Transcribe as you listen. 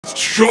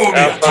Show me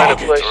a I'll find a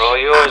target. place. They're all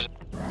yours.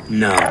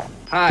 No.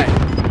 Hi.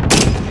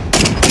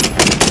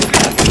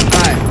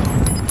 Hi.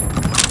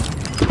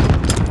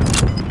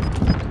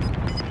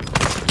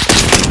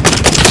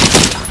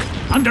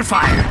 Under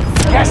fire.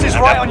 Gas is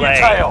right on your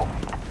play. tail.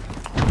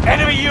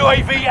 Enemy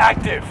UAV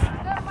active.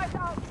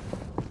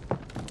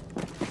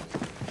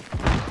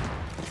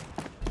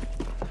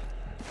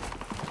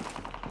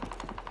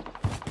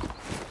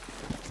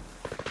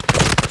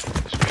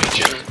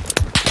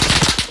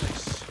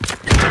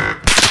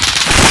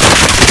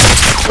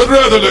 I'd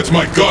rather let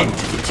my gun do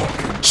the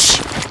talking. Shh!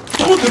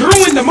 Don't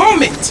ruin the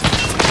moment!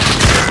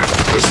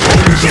 As long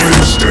as I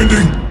am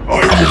standing, I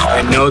will.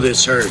 I know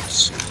this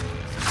hurts.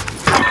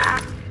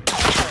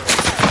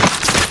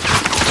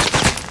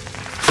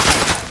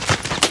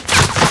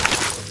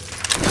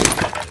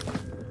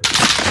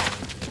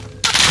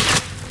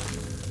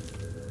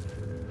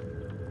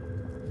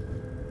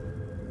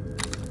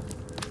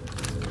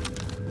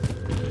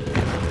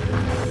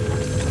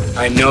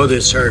 I know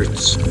this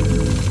hurts.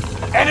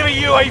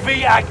 Enemy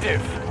UAV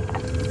active.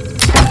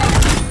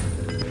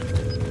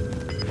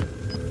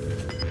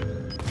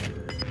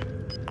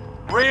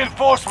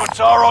 Reinforcements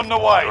are on the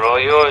way. They're all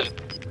yours.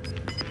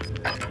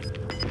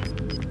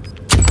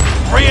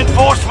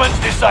 Reinforcement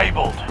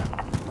disabled.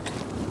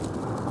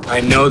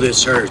 I know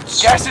this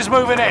hurts. Gas is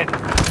moving in.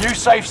 New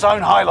safe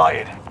zone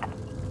highlighted.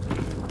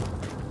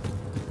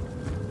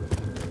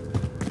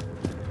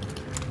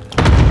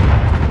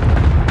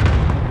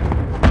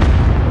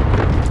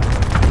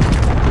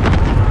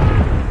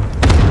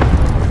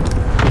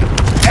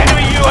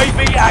 Enemy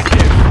UAV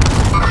active.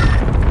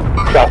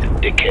 Drop it,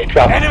 dickhead.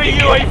 Drop it, Enemy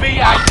dickhead. UAV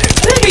active.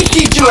 Let me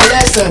teach you a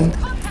lesson.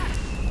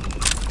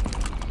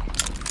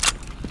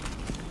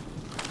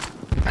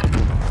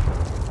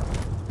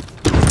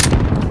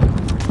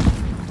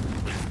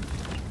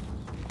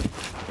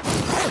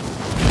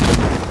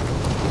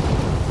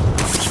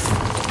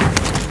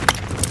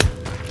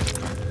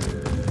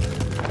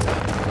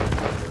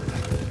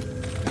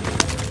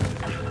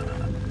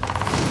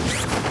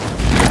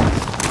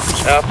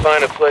 I'll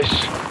find a place.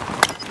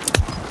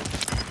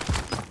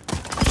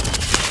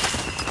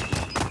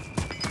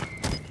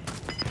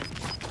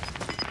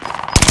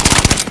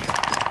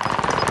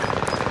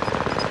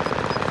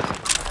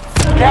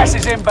 Gas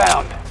is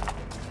inbound.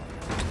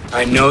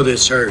 I know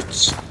this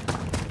hurts.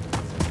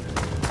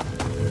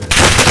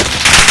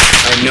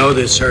 I know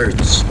this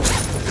hurts.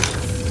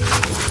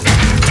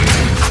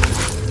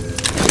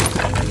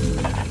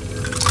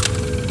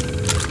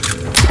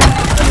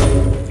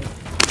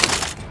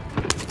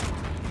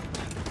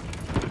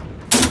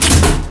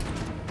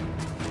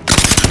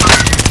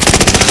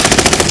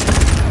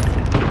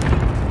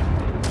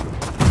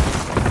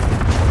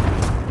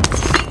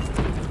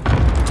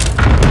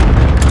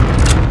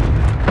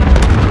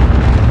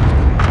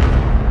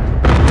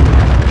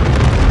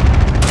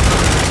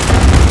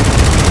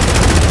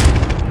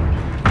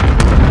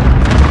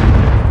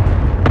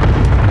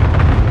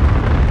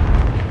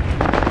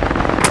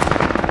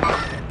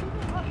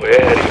 Way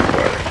ahead of you,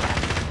 brother.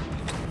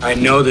 I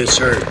know this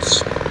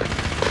hurts.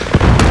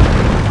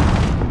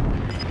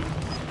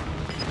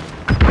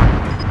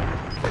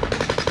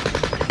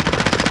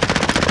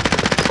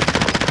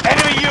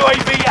 Enemy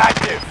UAV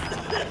active.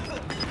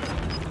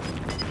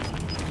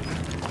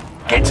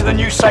 Get to the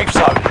new safe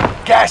zone.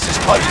 Gas is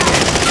closing in.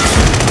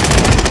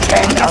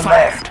 10 are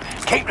left.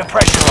 Keep the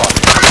pressure on.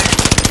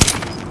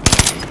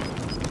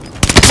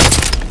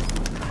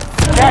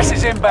 Gas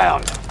is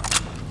inbound.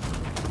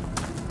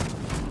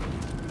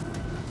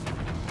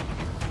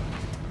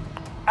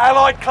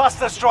 Allied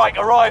cluster strike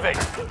arriving.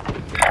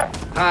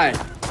 Hi.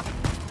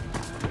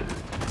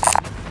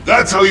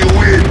 That's how you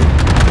win.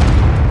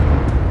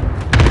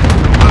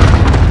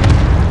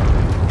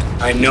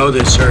 I know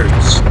this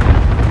hurts.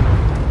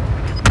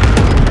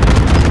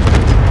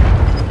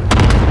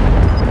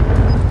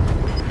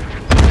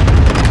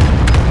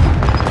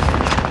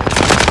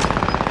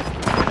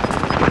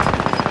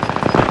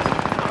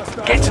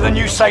 Get to the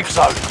new safe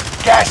zone.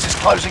 Gas is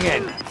closing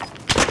in.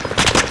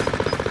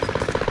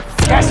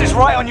 Gas is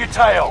right on your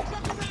tail.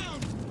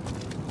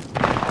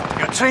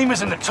 Your team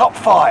is in the top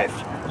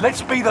 5.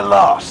 Let's be the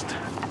last.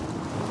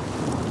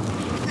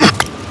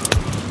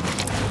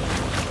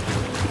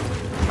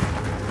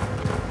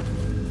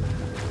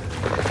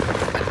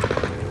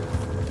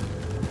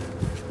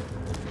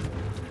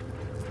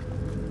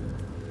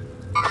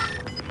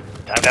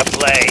 Time to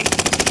play.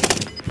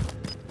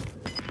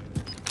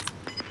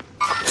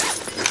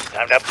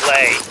 Time to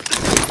play.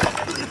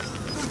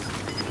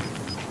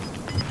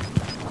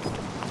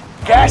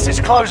 Gas is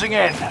closing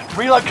in.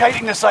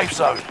 Relocating the safe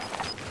zone.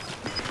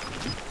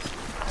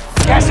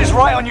 Gas is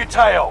right on your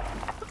tail.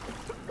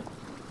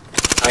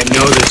 I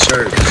know this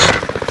hurts.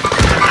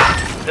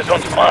 This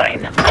one's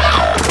mine.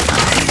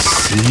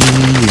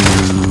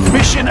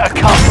 Mission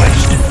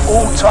accomplished.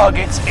 All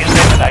targets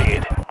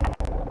eliminated.